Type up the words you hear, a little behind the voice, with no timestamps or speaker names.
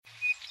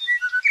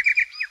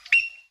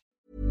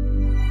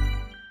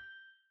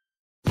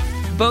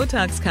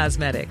Botox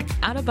Cosmetic,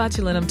 out of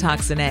botulinum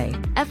toxin A,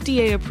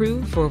 FDA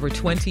approved for over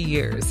 20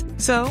 years.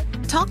 So,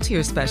 talk to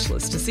your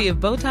specialist to see if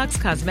Botox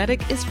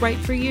Cosmetic is right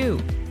for you.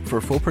 For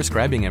full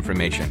prescribing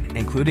information,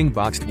 including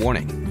boxed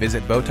warning,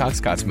 visit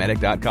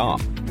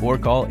BotoxCosmetic.com or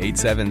call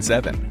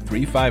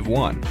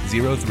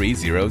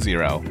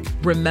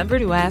 877-351-0300. Remember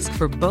to ask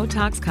for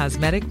Botox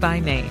Cosmetic by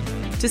name.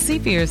 To see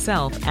for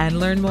yourself and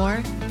learn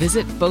more,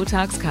 visit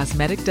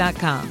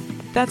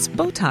BotoxCosmetic.com. That's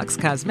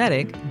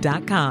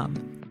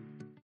BotoxCosmetic.com.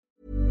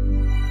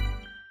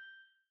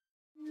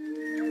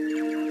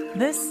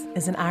 This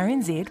is an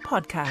RNZ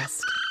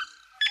podcast.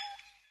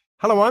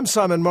 Hello, I'm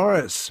Simon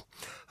Morris.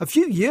 A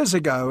few years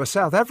ago, a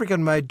South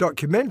African-made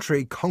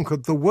documentary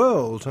conquered the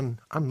world, an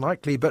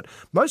unlikely but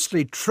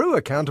mostly true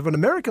account of an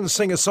American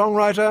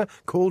singer-songwriter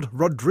called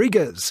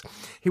Rodriguez.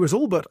 He was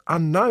all but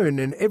unknown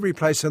in every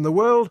place in the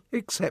world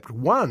except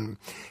one.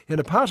 In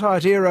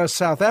apartheid-era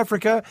South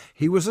Africa,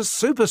 he was a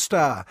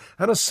superstar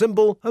and a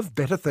symbol of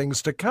better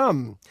things to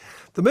come.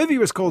 The movie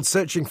was called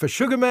Searching for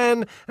Sugar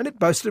Man, and it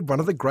boasted one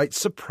of the great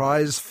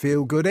surprise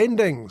feel-good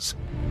endings.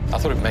 I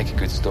thought it'd make a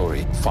good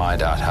story,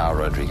 find out how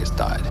Rodriguez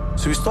died.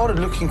 So we started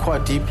looking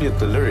quite deeply at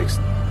the lyrics.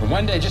 And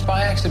one day, just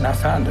by accident, I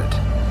found it.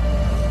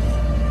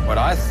 What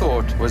I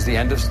thought was the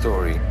end of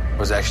story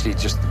was actually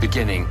just the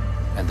beginning,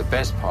 and the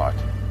best part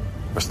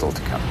was still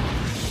to come.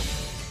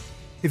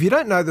 If you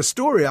don't know the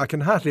story, I can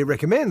heartily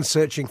recommend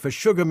Searching for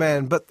Sugar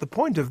Man, but the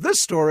point of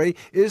this story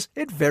is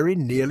it very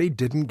nearly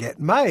didn't get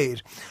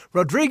made.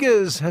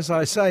 Rodriguez, as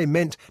I say,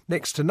 meant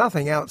next to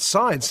nothing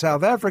outside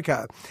South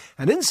Africa,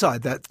 and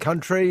inside that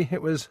country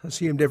it was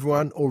assumed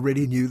everyone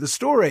already knew the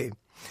story.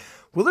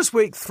 Well, this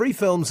week, 3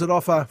 films that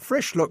offer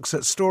fresh looks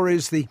at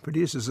stories the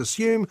producers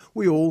assume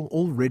we all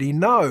already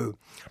know,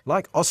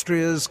 like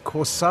Austria's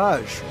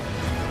Corsage.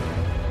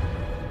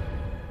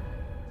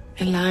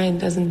 A lion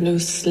doesn't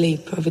lose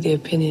sleep over the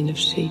opinion of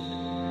sheep.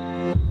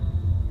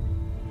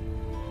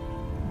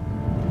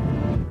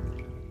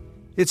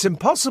 It's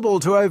impossible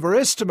to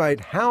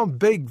overestimate how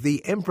big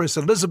the Empress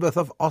Elizabeth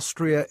of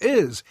Austria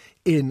is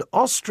in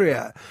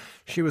Austria.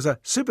 She was a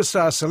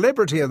superstar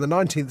celebrity in the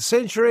 19th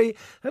century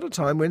at a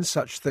time when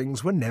such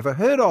things were never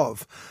heard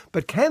of.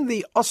 But can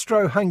the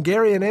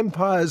Austro-Hungarian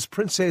Empire's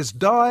Princess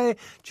Di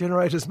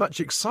generate as much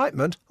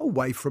excitement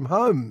away from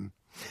home?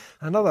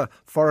 Another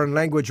foreign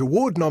language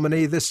award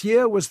nominee this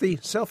year was the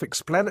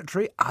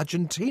self-explanatory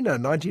Argentina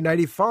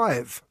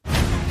 1985.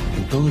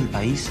 En todo el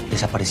país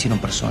desaparecieron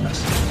personas.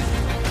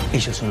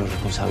 Ellos son los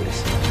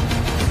responsables.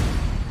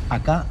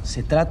 Acá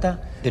se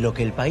trata de lo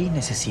que el país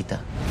necesita.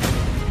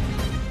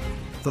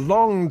 The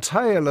long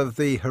tale of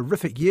the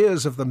horrific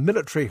years of the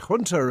military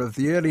junta of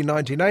the early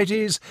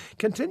 1980s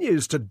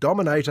continues to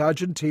dominate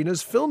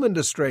Argentina's film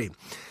industry.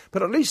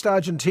 But at least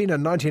Argentina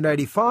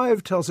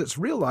 1985 tells its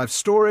real-life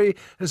story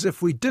as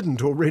if we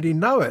didn't already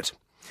know it.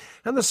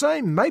 And the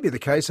same may be the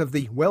case of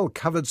the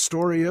well-covered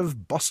story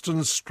of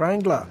Boston's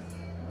Strangler.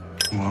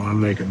 Well,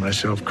 I'm making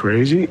myself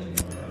crazy.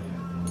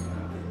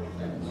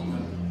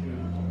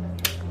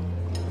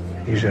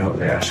 He's out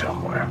there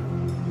somewhere.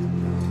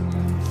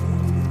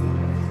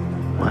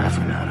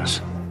 Laughing at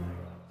us.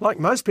 Like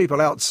most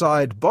people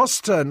outside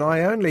Boston,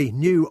 I only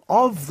knew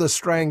of the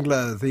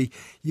Strangler, the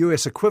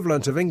US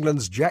equivalent of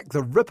England's Jack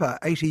the Ripper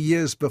 80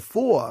 years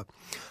before.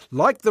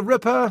 Like the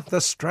Ripper,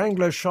 the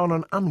Strangler shone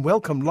an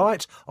unwelcome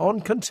light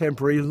on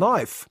contemporary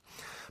life.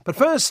 But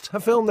first, a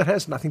film that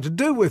has nothing to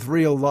do with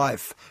real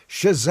life.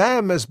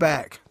 Shazam is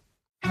back.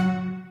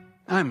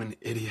 I'm an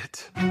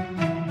idiot.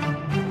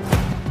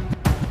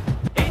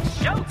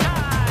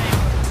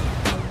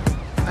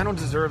 I don't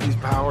deserve these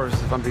powers,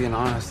 if I'm being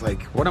honest.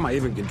 Like, what am I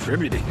even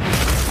contributing?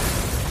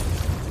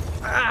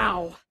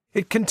 Ow!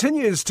 It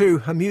continues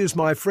to amuse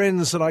my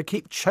friends that I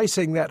keep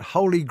chasing that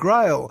Holy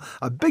Grail,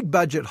 a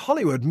big-budget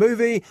Hollywood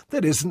movie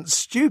that isn't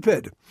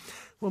stupid.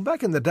 Well,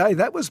 back in the day,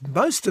 that was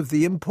most of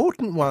the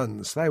important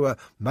ones. They were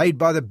made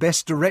by the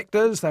best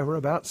directors, they were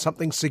about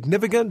something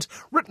significant,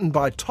 written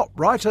by top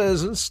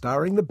writers and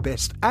starring the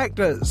best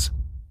actors.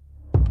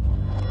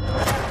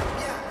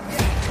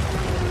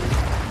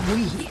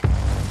 We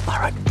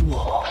are at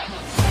war.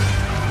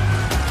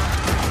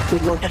 We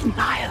will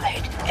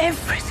annihilate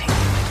everything.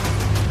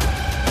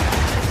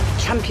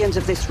 Champions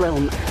of this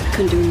realm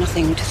can do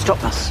nothing to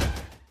stop us.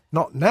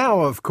 Not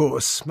now, of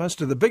course. Most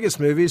of the biggest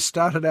movies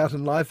started out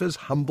in life as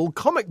humble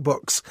comic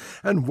books,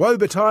 and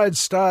woe-betide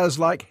stars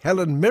like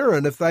Helen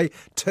Mirren if they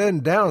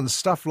turned down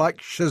stuff like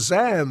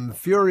Shazam,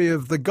 Fury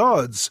of the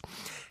Gods.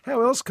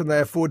 How else can they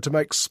afford to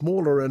make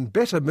smaller and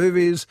better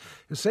movies,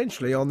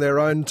 essentially on their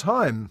own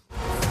time?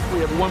 We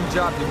have one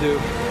job to do.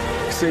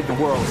 Save the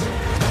world.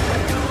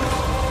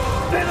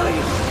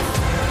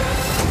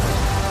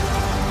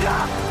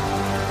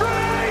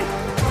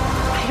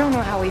 I don't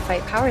know how we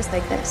fight powers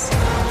like this.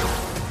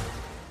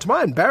 To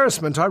my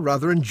embarrassment, I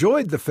rather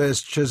enjoyed the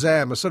first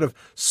Shazam, a sort of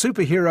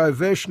superhero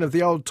version of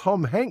the old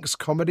Tom Hanks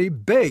comedy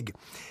Big.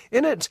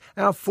 In it,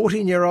 our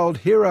 14-year-old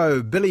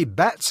hero, Billy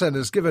Batson,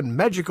 is given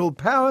magical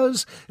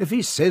powers if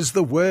he says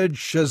the word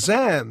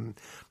Shazam.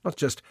 Not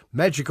just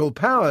magical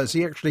powers,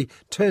 he actually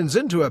turns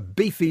into a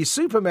beefy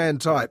Superman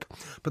type.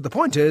 But the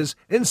point is,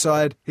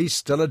 inside, he's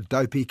still a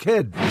dopey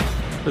kid.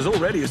 There's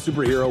already a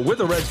superhero with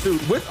a red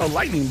suit with a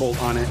lightning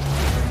bolt on it.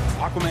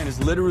 Aquaman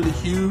is literally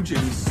huge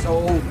and he's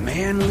so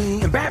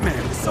manly. And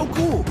Batman is so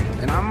cool.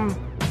 And I'm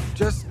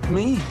just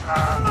me.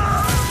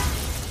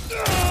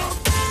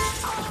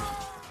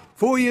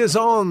 4 years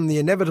on, the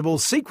inevitable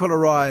sequel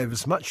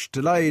arrives, much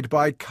delayed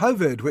by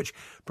COVID, which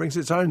brings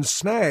its own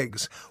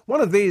snags. One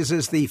of these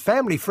is the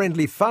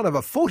family-friendly fun of a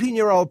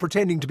 14-year-old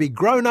pretending to be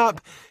grown-up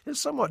is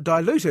somewhat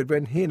diluted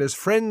when he and his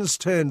friends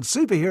turned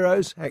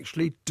superheroes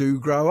actually do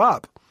grow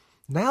up.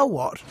 Now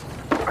what?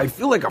 I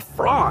feel like a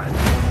fraud.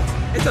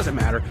 It doesn't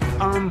matter.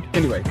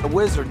 Anyway, the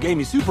wizard gave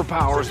me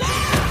superpowers.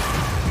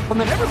 Well,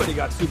 then everybody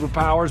got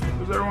superpowers.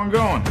 Where's everyone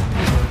going?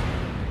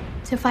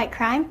 To fight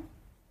crime?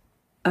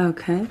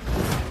 Okay.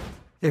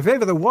 If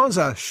ever there was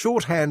a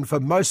shorthand for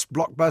most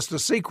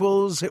blockbuster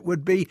sequels, it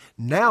would be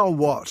Now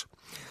What?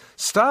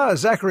 Star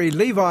Zachary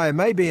Levi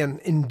may be an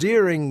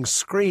endearing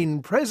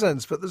screen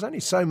presence, but there's only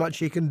so much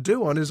he can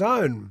do on his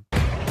own.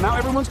 Now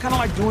everyone's kind of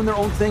like doing their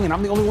own thing, and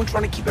I'm the only one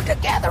trying to keep it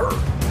together.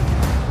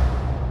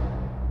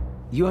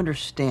 You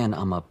understand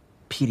I'm a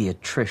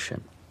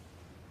pediatrician,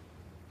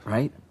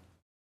 right?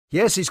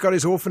 Yes, he's got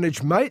his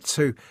orphanage mates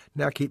who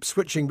now keep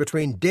switching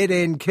between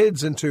dead-end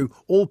kids into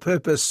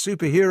all-purpose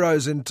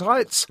superheroes in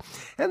tights.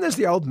 And there's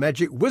the old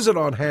magic wizard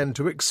on hand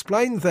to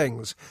explain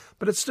things.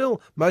 But it's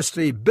still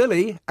mostly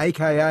Billy,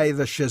 a.k.a.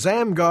 the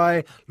Shazam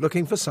guy,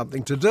 looking for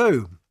something to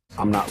do.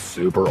 I'm not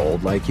super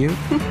old like you,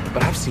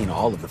 but I've seen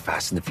all of the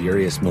Fast and the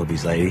Furious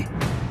movies, lady.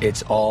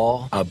 It's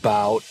all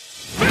about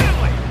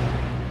family!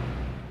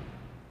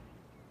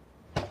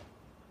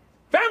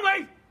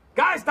 Family!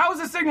 Guys, that was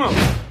a signal!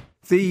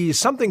 The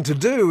something to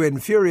do in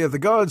Fury of the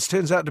Gods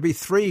turns out to be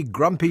 3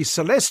 grumpy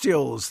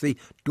Celestials, the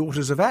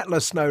daughters of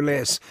Atlas no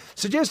less,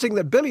 suggesting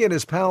that Billy and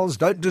his pals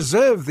don't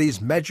deserve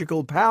these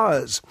magical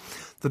powers.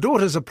 The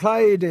daughters are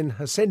played in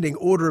ascending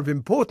order of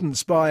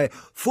importance by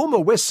former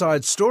West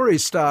Side Story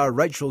star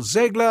Rachel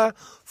Zegler,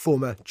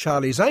 former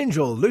Charlie's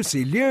Angel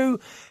Lucy Liu,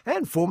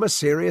 and former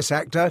serious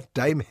actor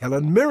Dame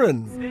Helen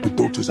Mirren. The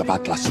daughters of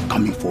Atlas are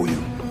coming for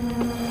you.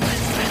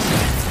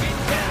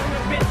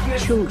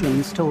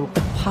 Children stole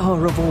the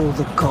power of all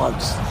the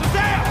gods.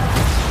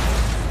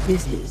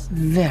 This is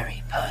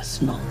very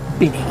personal,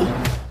 Billy.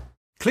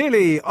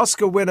 Clearly,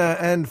 Oscar winner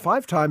and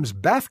 5 times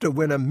BAFTA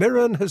winner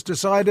Mirren has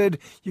decided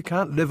you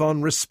can't live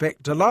on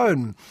respect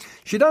alone.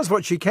 She does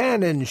what she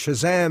can in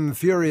Shazam!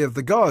 Fury of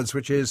the Gods,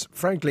 which is,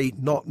 frankly,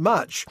 not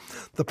much.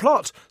 The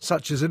plot,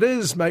 such as it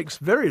is, makes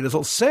very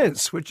little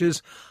sense, which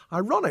is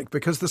ironic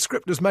because the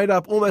script is made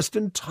up almost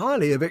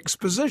entirely of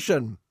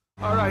exposition.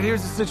 All right,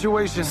 here's the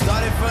situation.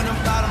 Started from the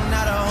bottom,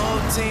 now the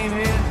whole team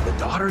here. The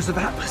daughters of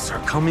Atlas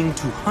are coming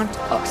to hunt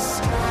us.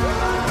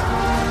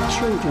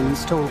 Children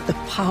stole the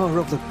power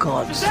of the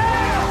gods.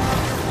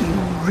 You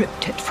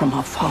ripped it from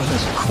our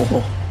father's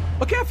core.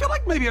 Okay, I feel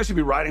like maybe I should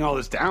be writing all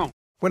this down.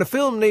 When a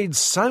film needs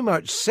so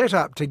much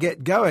setup to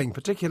get going,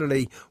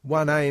 particularly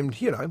one aimed,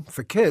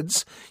 for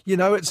kids,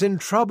 it's in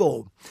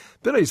trouble.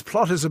 Billy's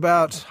plot is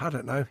about,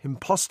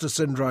 imposter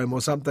syndrome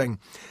or something.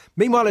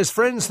 Meanwhile, his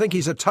friends think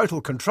he's a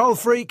total control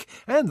freak,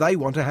 and they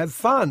want to have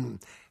fun.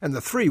 And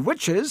the 3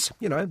 witches,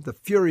 the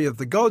Fury of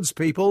the Gods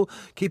people,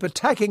 keep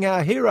attacking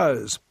our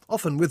heroes,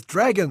 often with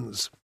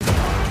dragons.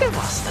 Give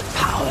us the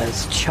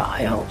powers,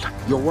 child.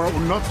 Your world will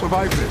not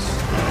survive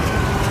this.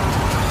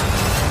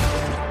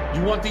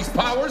 You want these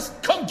powers?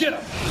 Come get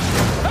them!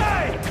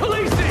 Hey,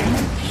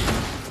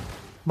 Khaleesi!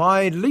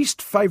 My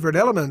least favourite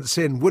elements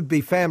in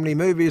would-be family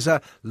movies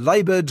are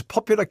laboured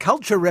popular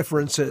culture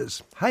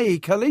references. Hey,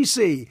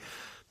 Khaleesi!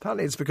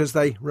 Partly it's because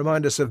they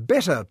remind us of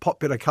better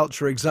popular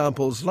culture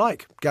examples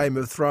like Game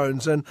of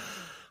Thrones and,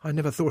 I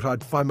never thought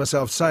I'd find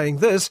myself saying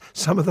this,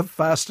 some of the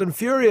Fast and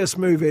Furious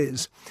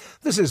movies.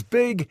 This is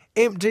big,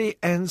 empty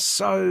and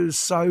so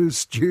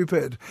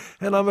stupid.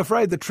 And I'm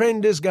afraid the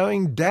trend is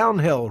going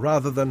downhill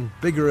rather than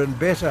bigger and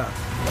better.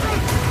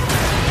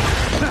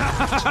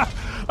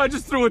 I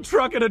just threw a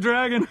truck at a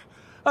dragon.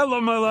 I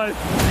love my life.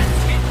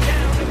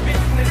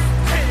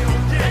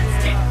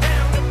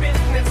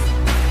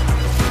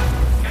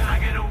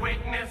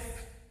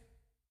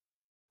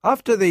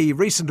 After the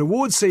recent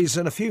award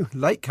season, a few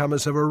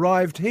latecomers have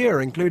arrived here,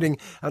 including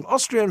an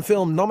Austrian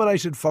film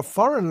nominated for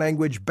foreign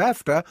language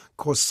BAFTA,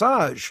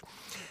 Corsage.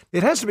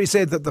 It has to be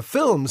said that the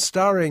film,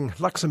 starring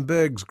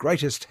Luxembourg's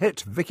greatest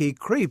hit, Vicky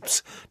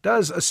Krieps,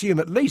 does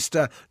assume at least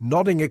a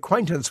nodding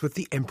acquaintance with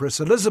the Empress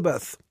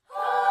Elizabeth.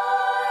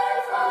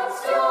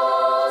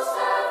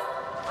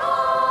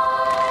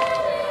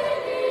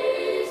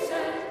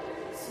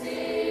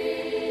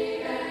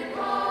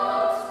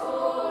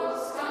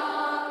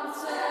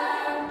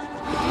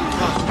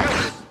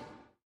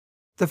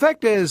 The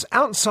fact is,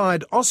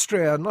 outside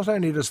Austria, not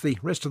only does the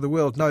rest of the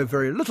world know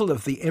very little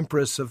of the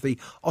Empress of the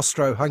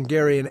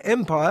Austro-Hungarian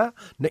Empire,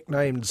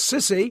 nicknamed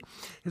Sissi,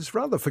 it's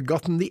rather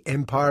forgotten the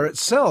empire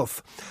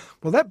itself.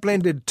 Well, that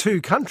blended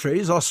two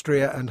countries,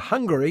 Austria and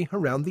Hungary,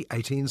 around the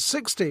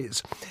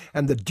 1860s.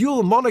 And the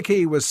dual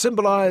monarchy was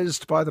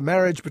symbolised by the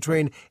marriage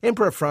between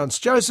Emperor Franz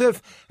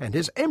Joseph and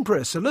his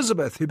Empress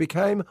Elizabeth, who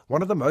became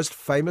one of the most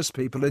famous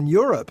people in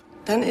Europe.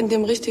 Dann in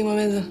dem richtigen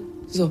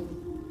Moment so.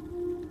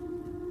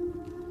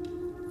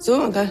 So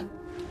und dann.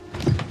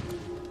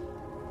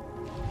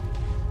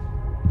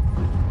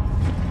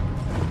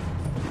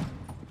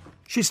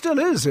 She still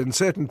is in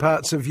certain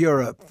parts of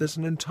Europe. There's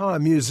an entire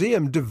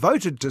museum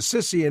devoted to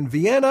Sissi in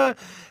Vienna,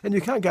 and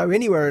you can't go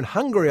anywhere in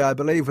Hungary, I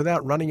believe,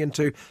 without running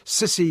into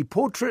Sissi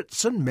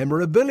portraits and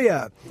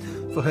memorabilia.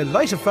 For her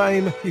later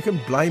fame, you can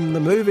blame the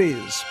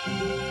movies.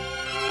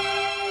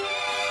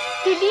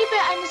 Die Liebe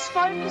eines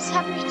Volkes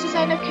hat mich zu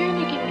seiner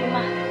Königin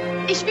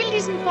gemacht. Ich will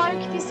diesem Volk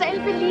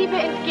dieselbe Liebe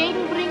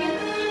entgegenbringen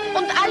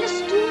und alles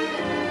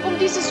tun,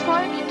 dieses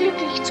Volk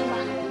glücklich zu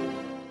machen.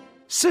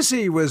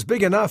 Sissi was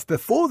big enough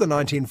before the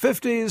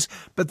 1950s,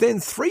 but then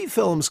 3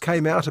 films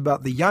came out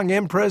about the young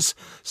empress,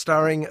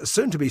 starring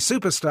soon-to-be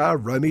superstar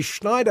Romy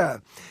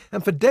Schneider.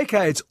 And for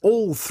decades,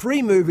 all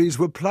 3 movies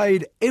were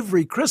played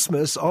every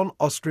Christmas on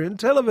Austrian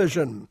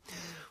television.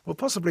 Well,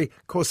 possibly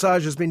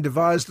Corsage has been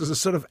devised as a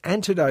sort of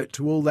antidote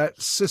to all that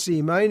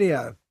Sissi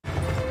mania.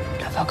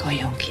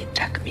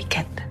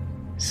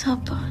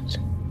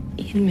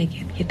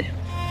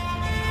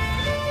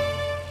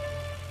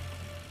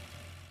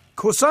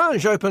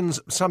 Corsage opens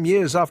some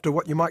years after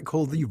what you might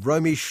call the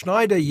Romy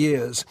Schneider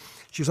years.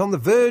 She's on the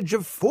verge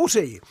of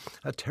 40,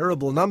 a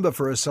terrible number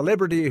for a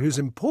celebrity whose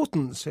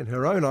importance, in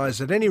her own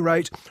eyes at any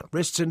rate,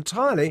 rests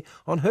entirely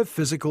on her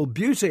physical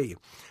beauty.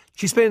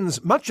 She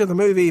spends much of the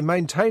movie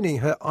maintaining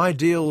her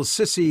ideal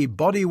Sissi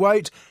body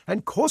weight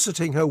and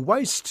corseting her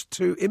waist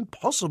to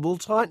impossible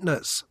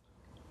tightness.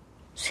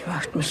 Sie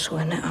macht mir so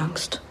eine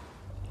Angst.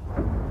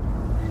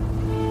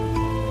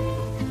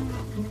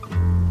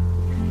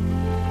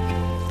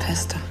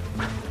 Fester.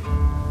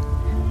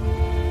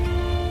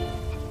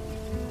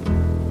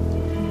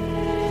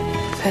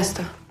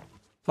 Fester.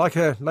 Like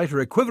her later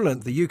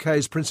equivalent, the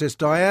UK's Princess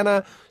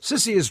Diana,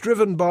 Sissi is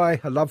driven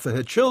by a love for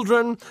her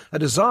children, a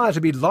desire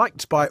to be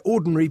liked by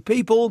ordinary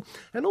people,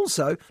 and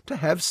also to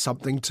have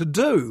something to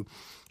do.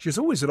 She's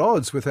always at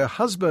odds with her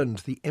husband,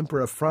 the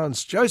Emperor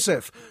Franz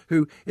Joseph,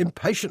 who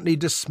impatiently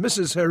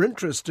dismisses her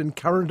interest in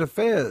current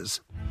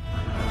affairs.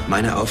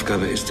 Meine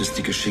Aufgabe ist es,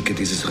 die Geschicke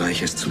dieses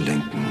Reiches zu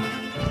lenken.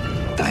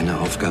 Deine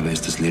Aufgabe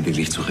ist es,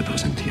 lediglich zu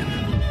repräsentieren.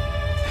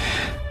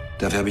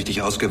 Dafür habe ich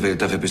dich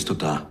ausgewählt, dafür bist du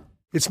da.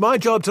 It's my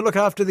job to look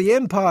after the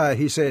empire,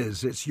 he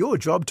says. It's your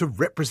job to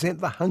represent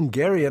the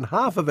Hungarian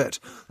half of it.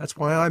 That's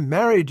why I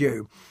married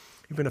you.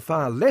 Even a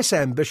far less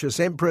ambitious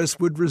empress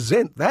would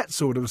resent that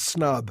sort of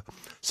snub.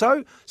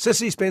 So,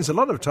 Sissi spends a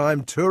lot of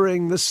time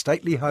touring the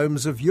stately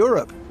homes of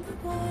Europe.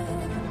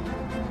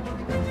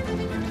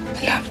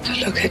 I love to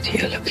look at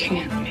you looking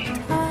at me.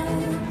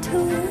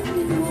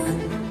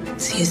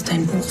 Sie ist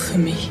ein Buch für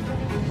mich.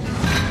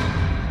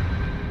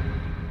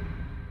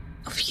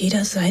 Auf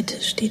jeder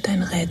Seite steht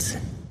ein Rätsel.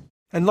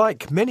 And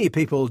like many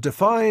people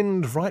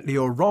defined, rightly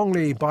or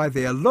wrongly, by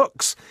their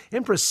looks,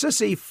 Empress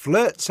Sissi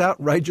flirts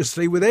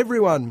outrageously with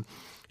everyone.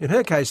 In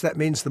her case, that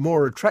means the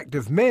more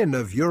attractive men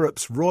of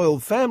Europe's royal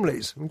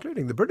families,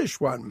 including the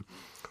British one.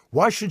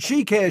 Why should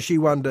she care, she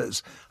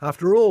wonders?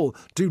 After all,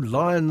 do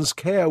lions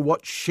care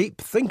what sheep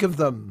think of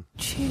them?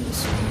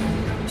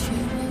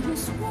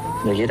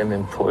 Nur jedem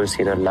Impuls,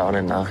 jeder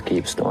Laune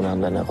nachgibst, ohne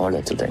an deine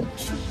Rolle zu denken.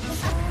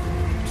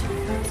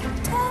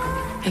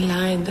 A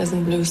lion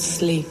doesn't lose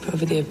sleep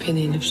over the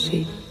opinion of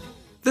sheep.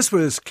 This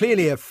was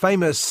clearly a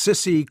famous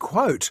Sissi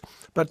quote,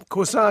 but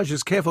Corsage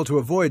is careful to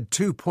avoid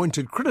too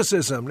pointed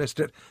criticism, lest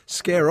it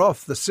scare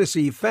off the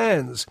Sissi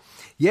fans.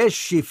 Yes,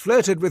 she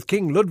flirted with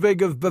King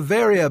Ludwig of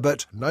Bavaria,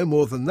 but no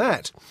more than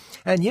that.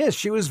 And yes,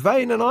 she was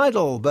vain and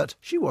idle, but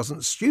she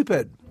wasn't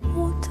stupid.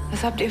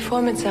 Was habt ihr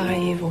vor mit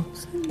Sarajevo?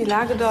 Die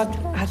Lage dort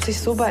hat sich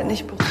so bald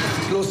nicht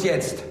beruhigt. Los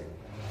jetzt!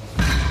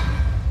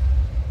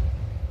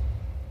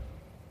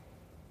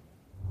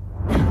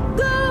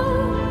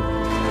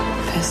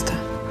 Fester.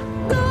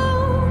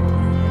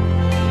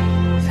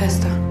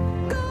 Fester.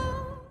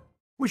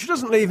 Which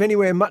doesn't leave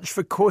anywhere much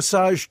for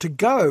Corsage to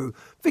go.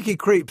 Vicky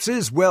Krieps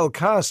is well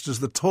cast as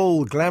the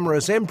tall,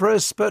 glamorous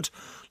empress, but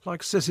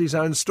like Sissi's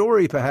own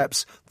story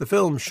perhaps, the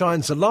film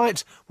shines a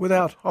light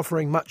without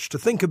offering much to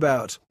think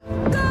about.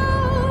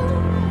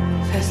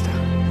 Fester.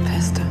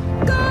 Fester.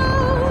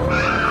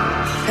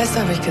 Fester,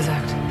 habe ich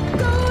gesagt.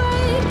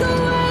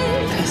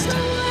 Fester.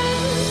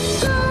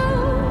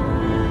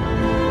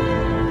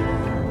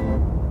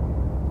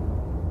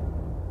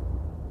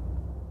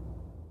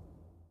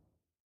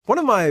 One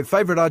of my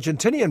favourite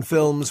Argentinian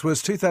films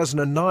was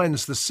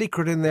 2009's The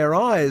Secret in Their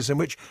Eyes, in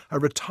which a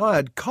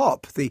retired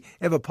cop, the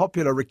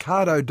ever-popular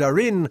Ricardo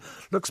Darín,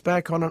 looks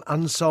back on an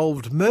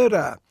unsolved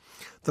murder.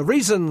 The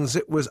reasons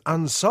it was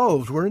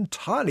unsolved were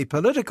entirely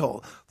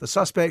political. The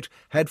suspect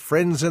had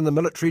friends in the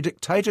military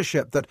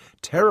dictatorship that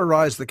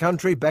terrorized the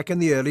country back in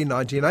the early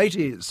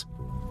 1980s.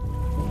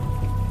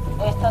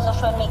 Estando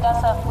yo en mi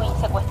casa, fui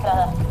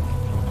secuestrada.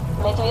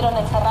 Me tuvieron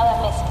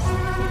encerrada meses.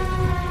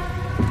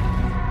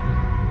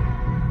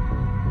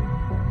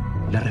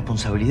 La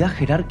responsabilidad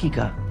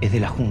jerárquica es de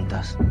las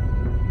juntas.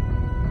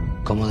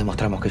 ¿Cómo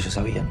demostramos que ellos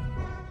sabían?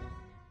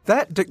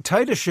 That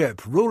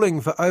dictatorship, ruling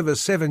for over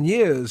 7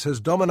 years, has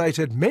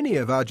dominated many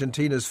of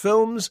Argentina's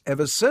films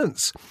ever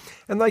since.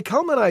 And they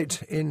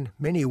culminate in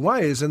many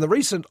ways in the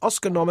recent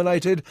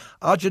Oscar-nominated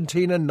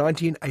Argentina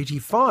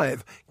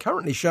 1985,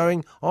 currently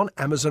showing on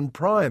Amazon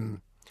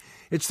Prime.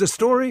 It's the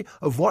story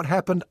of what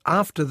happened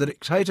after the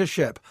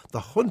dictatorship. The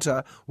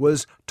junta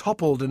was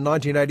toppled in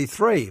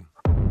 1983.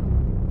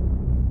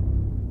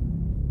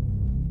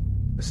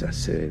 Vas a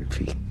ser el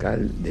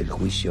fiscal del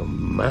juicio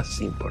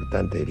más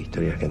importante de la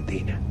historia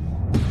argentina.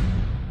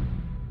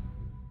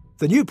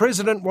 The new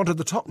president wanted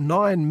the top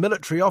 9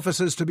 military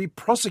officers to be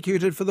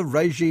prosecuted for the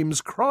regime's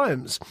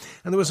crimes,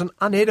 and there was an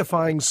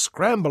unedifying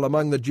scramble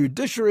among the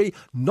judiciary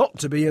not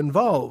to be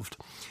involved.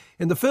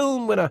 In the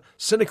film, when a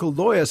cynical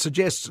lawyer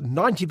suggests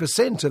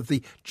 90% of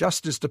the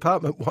Justice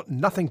Department want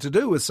nothing to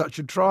do with such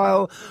a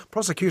trial,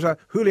 prosecutor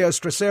Julio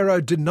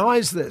Strasero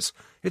denies this.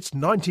 It's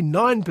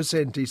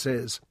 99%, he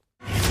says.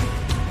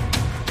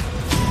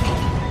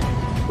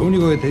 Lo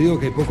único que te digo es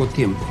que hay poco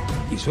tiempo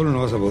y solo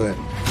no vas a poder.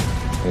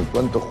 ¿En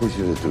cuántos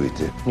juicios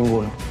estuviste?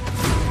 Ninguno.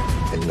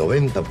 El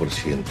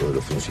 90% de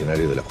los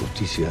funcionarios de la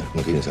justicia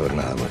no quieren saber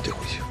nada de este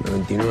juicio.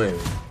 99.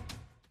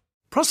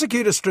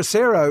 Prosecutor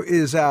Strasero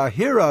is our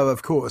hero,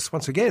 of course,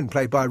 once again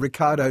played by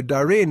Ricardo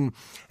Darín.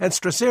 And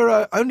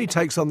Strasero only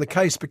takes on the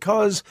case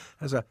because,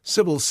 as a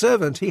civil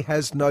servant, he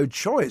has no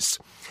choice.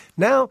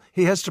 Now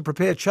he has to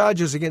prepare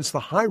charges against the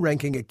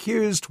high-ranking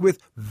accused with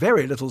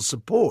very little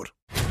support.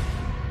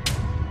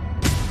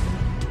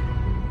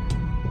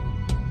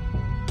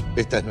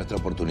 Esta es nuestra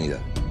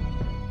oportunidad.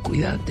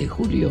 Cuídate,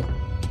 Julio.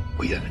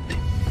 Cuídate.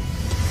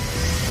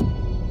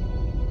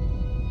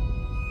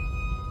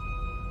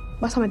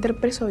 Vas a meter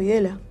preso a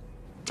Videla.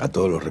 A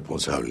todos los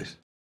responsables.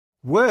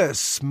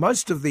 Worse,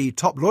 most of the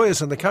top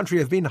lawyers in the country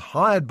have been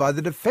hired by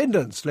the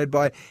defendants, led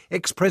by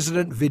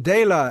ex-President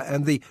Videla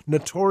and the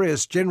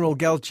notorious General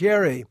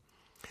Galtieri.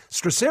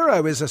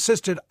 Strasero is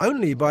assisted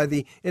only by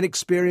the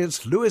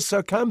inexperienced Luis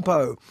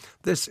Ocampo.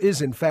 This is,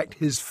 in fact,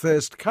 his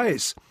first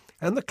case,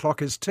 and the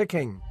clock is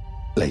ticking.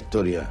 La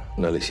historia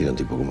no la hicieron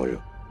tipo como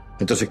yo.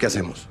 Entonces, ¿qué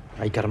hacemos?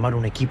 Hay que armar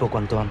un equipo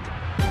cuanto antes.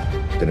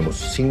 Tenemos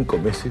 5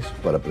 meses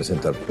para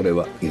presentar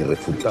prueba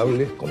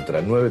irrefutable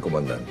contra 9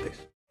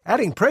 comandantes.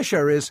 Adding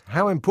pressure is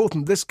how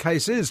important this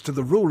case is to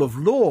the rule of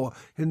law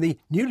in the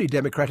newly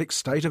democratic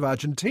state of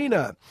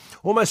Argentina.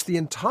 Almost the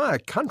entire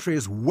country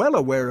is well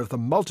aware of the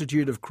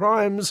multitude of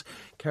crimes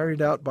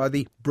carried out by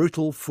the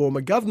brutal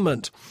former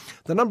government.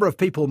 The number of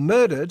people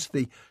murdered,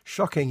 the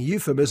shocking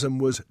euphemism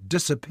was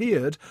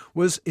disappeared,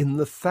 was in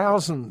the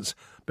thousands.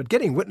 But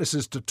getting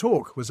witnesses to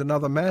talk was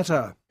another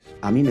matter.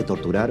 A mí me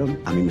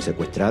torturaron, a mí me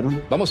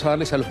secuestraron. Vamos a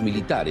darles a los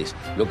militares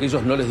lo que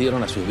ellos no les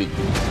dieron a sus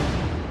víctimas.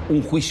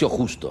 Un juicio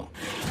justo.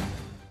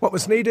 What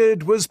was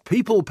needed was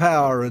people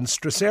power, and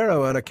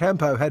Strasero and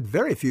Ocampo had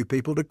very few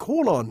people to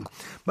call on.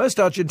 Most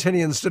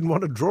Argentinians didn't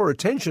want to draw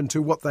attention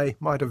to what they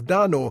might have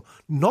done or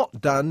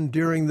not done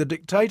during the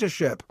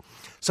dictatorship.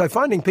 So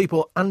finding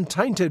people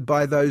untainted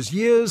by those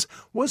years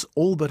was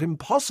all but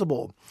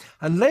impossible,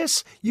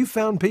 unless you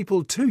found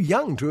people too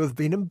young to have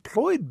been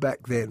employed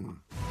back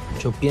then.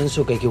 Yo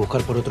pienso que hay que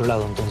buscar por otro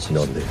lado, entonces.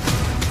 ¿Dónde?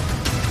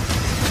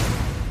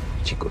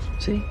 Chicos.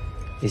 Sí.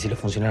 ¿Y si los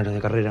funcionarios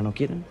de carrera no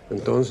quieren?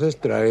 Entonces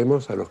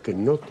traemos a los que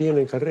no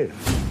tienen carrera.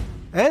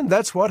 And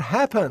that's what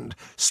happened.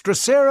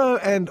 Strasero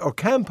and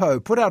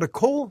Ocampo put out a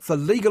call for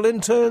legal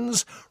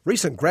interns,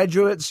 recent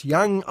graduates,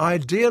 young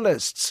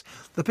idealists,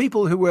 the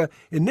people who were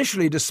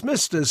initially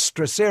dismissed as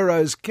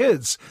Strasero's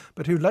kids,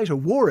 but who later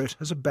wore it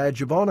as a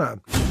badge of honor.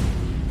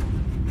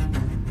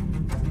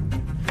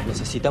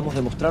 Necesitamos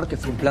demostrar que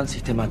fue un plan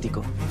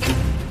sistemático,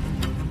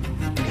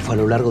 que fue a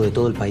lo largo de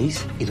todo el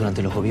país y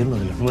durante los gobiernos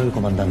de los 9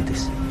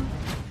 comandantes.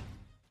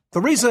 The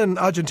reason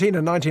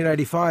Argentina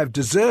 1985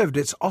 deserved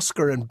its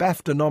Oscar and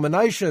BAFTA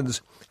nominations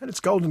and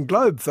its Golden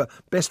Globe for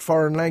Best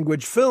Foreign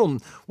Language Film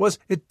was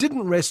it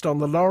didn't rest on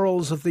the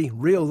laurels of the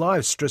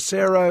real-life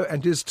Strasero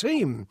and his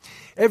team.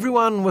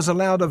 Everyone was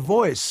allowed a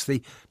voice,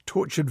 the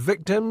tortured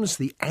victims,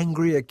 the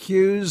angry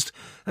accused,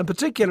 and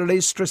particularly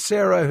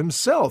Strasero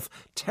himself,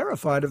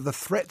 terrified of the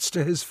threats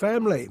to his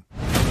family.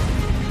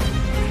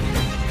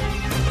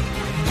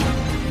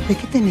 ¿De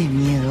qué tenés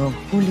miedo,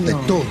 Julio?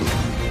 De todo.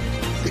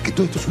 De que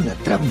todo esto es una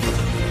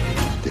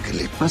trampa, de que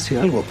les pase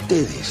algo a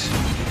ustedes.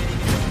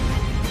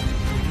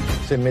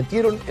 Se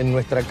metieron en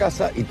nuestra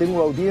casa y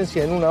tengo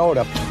audiencia en 1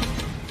 hora.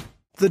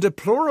 The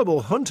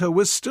deplorable junta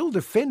was still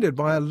defended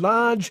by a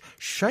large,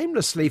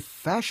 shamelessly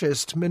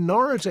fascist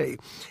minority.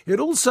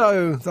 It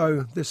also,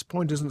 though this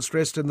point isn't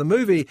stressed in the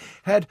movie,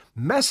 had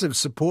massive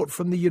support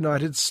from the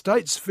United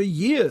States for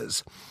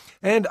years.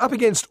 And up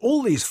against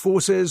all these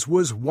forces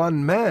was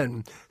one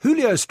man.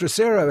 Julio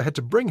Stracero had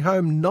to bring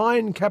home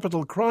 9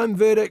 capital crime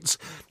verdicts,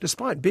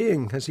 despite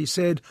being, as he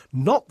said,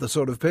 not the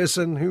sort of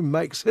person who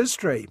makes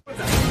history.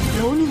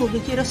 Lo único que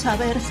quiero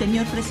saber,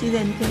 señor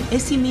presidente,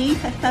 es si mi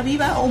hija está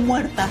viva o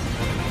muerta.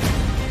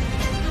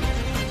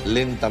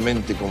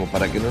 Lentamente, como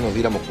para que no nos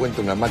diéramos cuenta,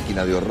 una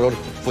máquina de horror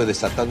fue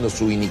desatando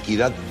su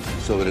iniquidad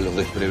sobre los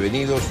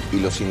desprevenidos y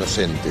los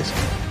inocentes.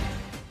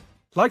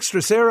 Like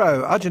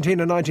Stracero,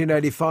 Argentina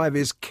 1985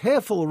 is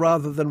careful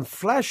rather than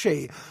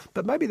flashy,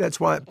 but maybe that's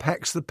why it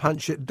packs the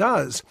punch it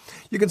does.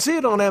 You can see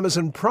it on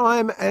Amazon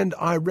Prime, and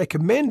I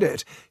recommend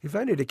it, if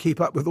only to keep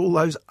up with all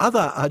those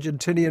other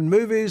Argentinian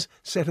movies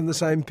set in the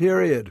same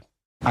period.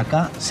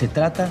 Acá se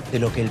trata de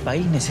lo que el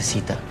país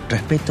necesita,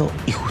 respeto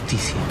y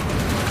justicia.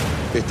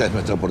 Esta es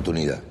nuestra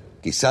oportunidad.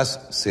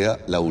 Quizás sea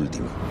la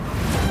última.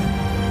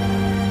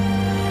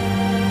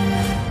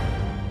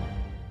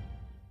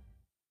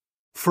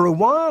 For a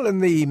while in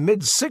the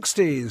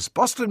mid-60s,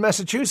 Boston,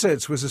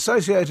 Massachusetts was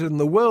associated in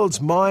the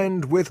world's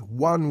mind with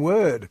one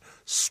word,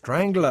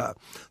 strangler.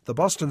 The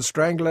Boston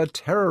Strangler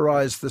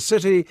terrorized the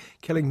city,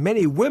 killing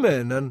many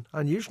women, an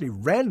unusually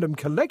random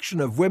collection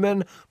of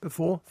women,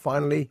 before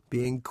finally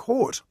being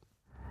caught.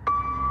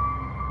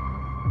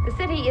 The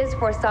city is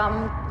for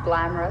some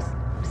glamorous,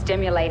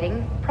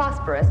 stimulating,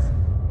 prosperous.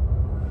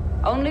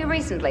 Only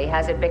recently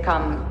has it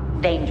become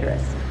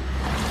dangerous.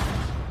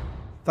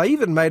 They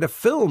even made a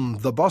film,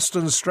 The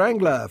Boston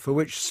Strangler, for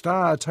which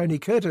star Tony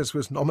Curtis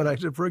was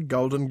nominated for a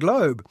Golden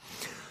Globe.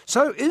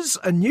 So is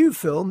a new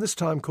film, this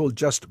time called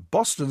just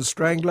Boston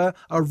Strangler,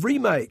 a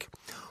remake?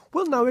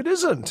 Well, no, it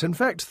isn't. In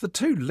fact, the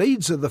 2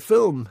 leads of the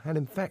film, and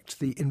in fact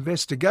the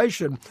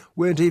investigation,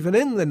 weren't even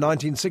in the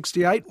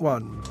 1968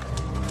 one.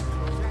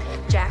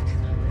 Jack,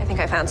 I think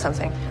I found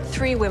something.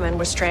 3 women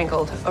were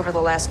strangled over the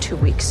last 2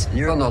 weeks.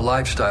 You're on the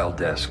lifestyle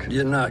desk.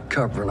 You're not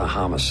covering a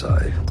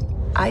homicide.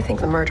 I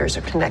think the murders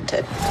are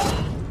connected.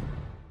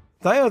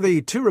 They are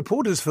the 2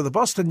 reporters for the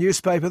Boston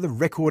newspaper, The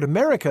Record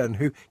American,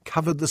 who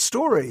covered the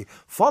story,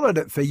 followed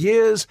it for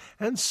years,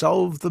 and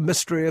solved the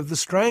mystery of the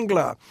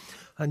Strangler.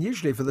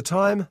 Unusually for the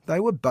time, they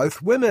were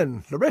both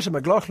women, Loretta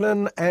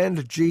McLaughlin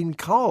and Jean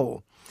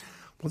Cole.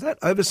 Well, that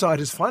oversight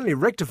is finally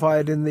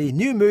rectified in the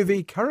new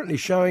movie currently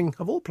showing,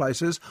 of all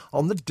places,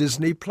 on the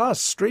Disney Plus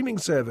streaming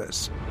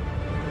service.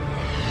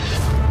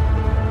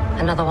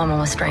 Another woman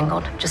was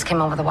strangled. Just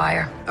came over the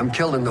wire. I'm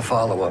killed in the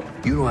follow-up.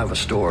 You don't have a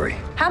story.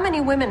 How many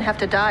women have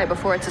to die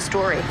before it's a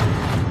story?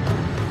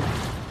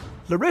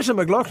 Loretta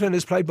McLaughlin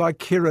is played by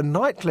Keira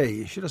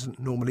Knightley. She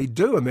doesn't normally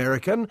do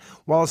American,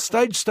 while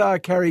stage star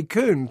Carrie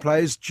Coon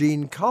plays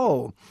Jean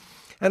Cole.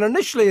 And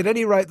initially, at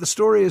any rate, the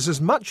story is as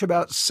much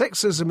about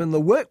sexism in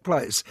the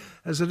workplace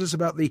as it is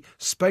about the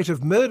spate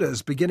of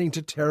murders beginning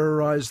to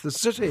terrorise the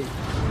city.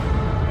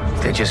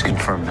 They just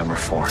confirmed number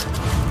 4.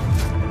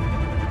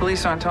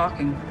 Police aren't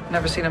talking.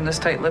 Never seen them this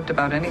tight-lipped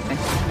about anything.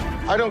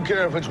 I don't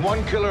care if it's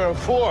 1 killer or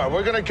 4.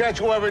 We're going to catch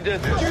whoever did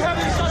this. Do you have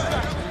any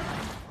suspects?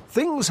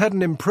 Things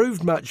hadn't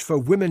improved much for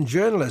women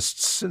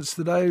journalists since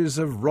the days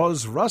of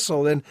Ros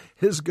Russell in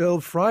His Girl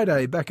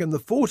Friday back in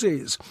the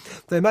 40s.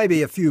 There may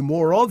be a few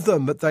more of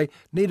them, but they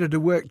needed to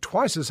work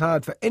twice as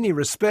hard for any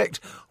respect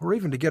or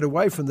even to get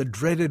away from the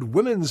dreaded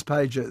women's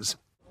pages.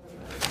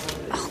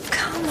 Oh,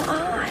 come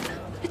on.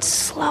 It's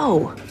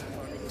slow.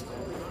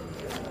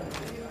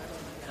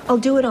 I'll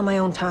do it on my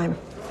own time.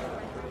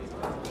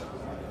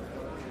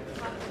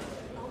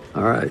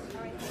 All right.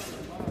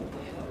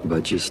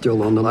 But you're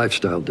still on the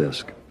lifestyle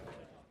desk.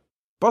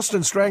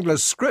 Boston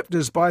Strangler's script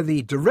is by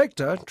the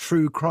director,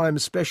 true crime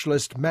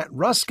specialist Matt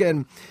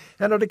Ruskin,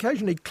 and it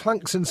occasionally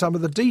clunks in some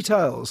of the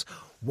details.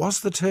 Was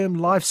the term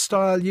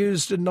lifestyle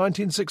used in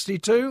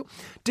 1962?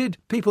 Did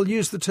people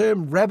use the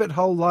term rabbit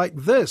hole like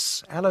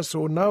this, Alice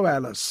or no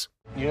Alice?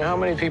 You know how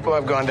many people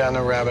I've gone down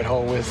the rabbit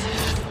hole with?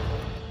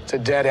 It's a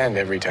dead end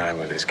every time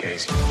with this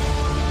case.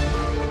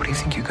 What do you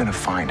think you're going to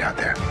find out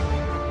there?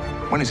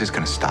 When is this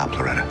going to stop,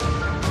 Loretta?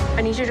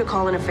 I need you to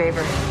call in a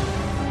favor.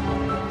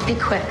 Be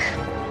quick.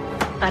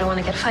 I don't want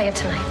to get fired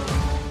tonight.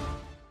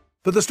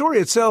 But the story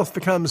itself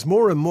becomes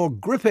more and more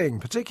gripping,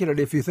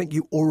 particularly if you think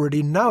you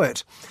already know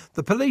it.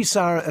 The police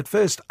are at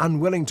first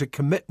unwilling to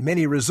commit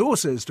many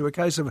resources to a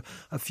case of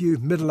a few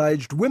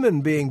middle-aged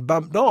women being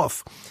bumped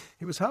off.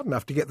 It was hard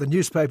enough to get the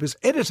newspaper's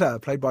editor,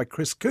 played by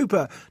Chris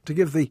Cooper, to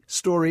give the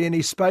story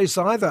any space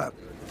either.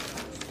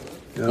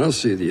 I don't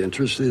see the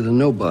interest. They're the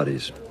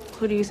nobodies.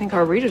 Who do you think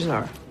our readers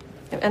are?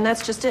 And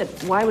that's just it.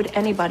 Why would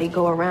anybody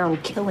go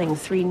around killing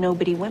 3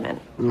 nobody women?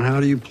 And how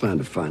do you plan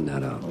to find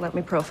that out? Let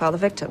me profile the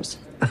victims.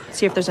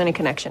 See if there's any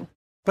connection.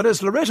 But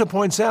as Loretta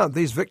points out,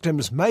 these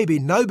victims may be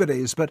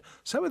nobodies, but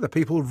so are the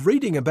people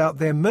reading about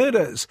their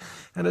murders.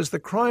 And as the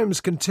crimes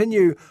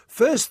continue,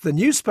 first the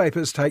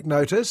newspapers take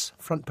notice,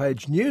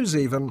 front-page news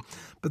even,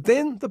 but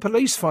then the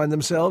police find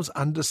themselves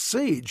under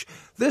siege.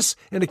 This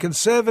in a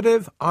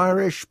conservative,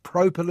 Irish,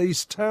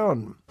 pro-police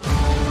town.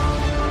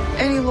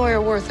 Any lawyer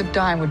worth a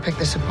dime would pick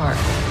this apart.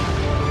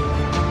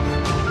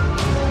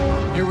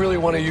 You really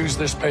want to use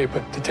this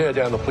paper to tear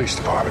down the police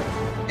department?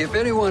 If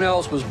anyone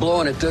else was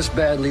blowing it this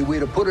badly,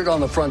 we'd have put it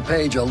on the front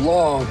page a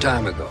long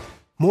time ago.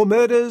 More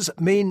murders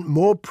mean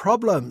more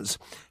problems.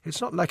 It's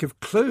not lack of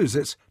clues,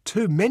 it's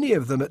too many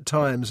of them at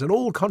times and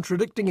all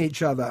contradicting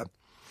each other.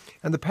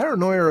 And the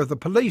paranoia of the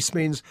police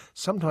means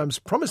sometimes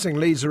promising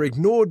leads are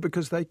ignored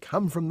because they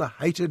come from the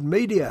hated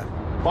media.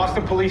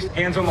 Boston police,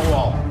 hands on the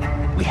wall.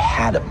 We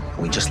had him.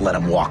 We just let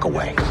him walk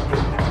away.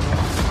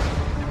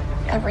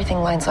 Everything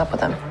lines up with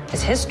him.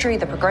 His history,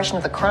 the progression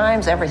of the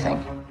crimes,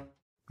 everything.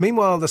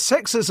 Meanwhile, the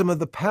sexism of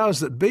the powers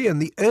that be in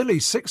the early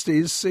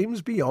 60s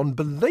seems beyond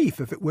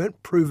belief if it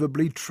weren't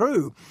provably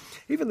true.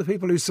 Even the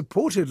people who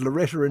supported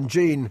Loretta and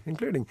Jean,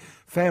 including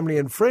family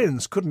and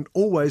friends, couldn't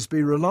always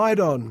be relied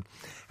on.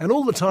 And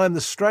all the time, the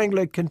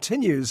Strangler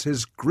continues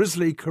his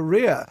grisly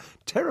career,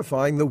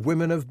 terrifying the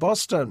women of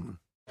Boston.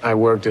 I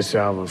worked this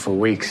album for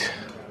weeks.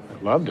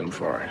 I loved him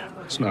for it.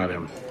 It's not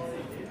him.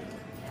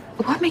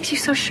 But what makes you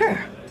so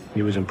sure?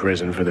 He was in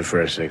prison for the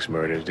first 6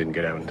 murders, didn't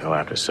get out until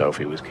after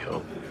Sophie was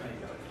killed.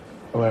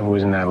 Whoever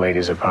was in that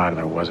lady's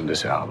apartment wasn't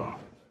this album.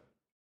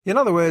 In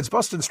other words,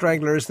 Boston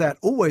Strangler is that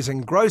always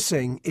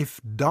engrossing,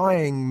 if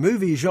dying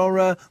movie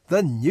genre,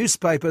 the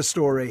newspaper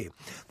story.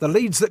 The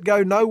leads that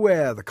go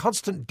nowhere, the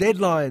constant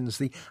deadlines,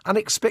 the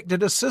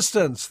unexpected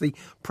assistance, the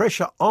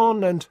pressure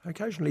on and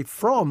occasionally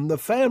from the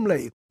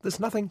family. There's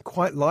nothing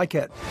quite like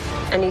it.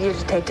 I need you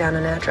to take down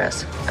an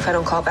address. If I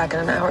don't call back in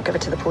an hour, give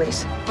it to the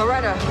police.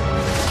 Loretta,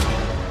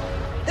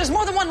 there's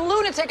more than one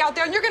lunatic out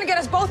there, and you're going to get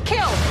us both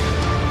killed.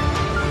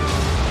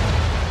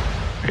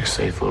 Your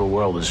safe little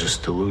world is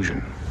just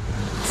delusion.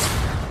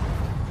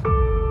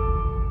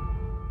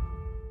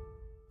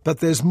 But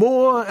there's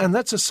more, and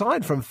that's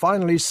aside from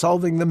finally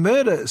solving the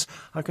murders.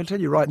 I can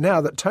tell you right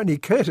now that Tony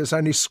Curtis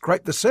only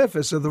scraped the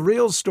surface of the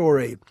real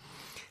story.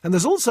 And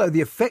there's also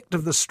the effect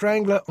of the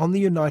Strangler on the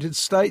United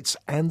States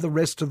and the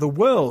rest of the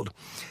world.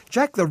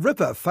 Jack the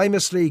Ripper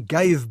famously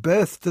gave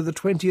birth to the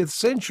 20th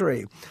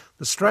century.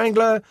 The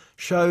Strangler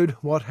showed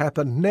what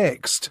happened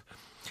next.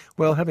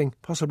 Well, having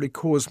possibly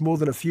caused more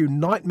than a few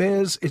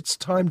nightmares, it's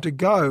time to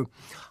go.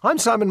 I'm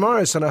Simon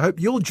Morris, and I hope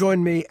you'll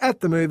join me at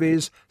the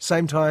movies,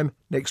 same time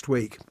next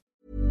week.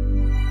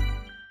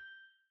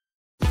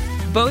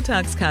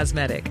 Botox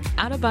Cosmetic,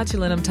 out of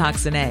botulinum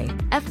toxin A,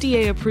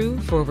 FDA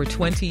approved for over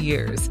 20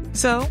 years.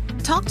 So,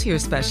 talk to your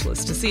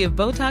specialist to see if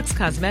Botox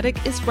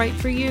Cosmetic is right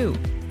for you.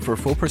 For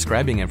full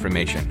prescribing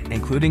information,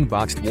 including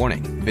boxed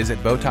warning,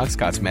 visit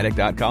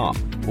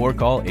BotoxCosmetic.com or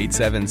call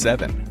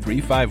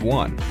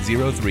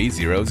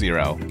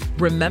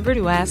 877-351-0300. Remember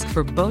to ask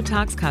for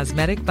Botox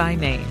Cosmetic by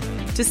name.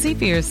 To see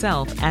for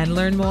yourself and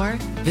learn more,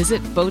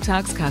 visit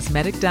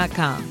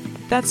BotoxCosmetic.com.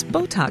 That's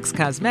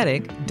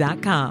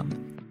BotoxCosmetic.com.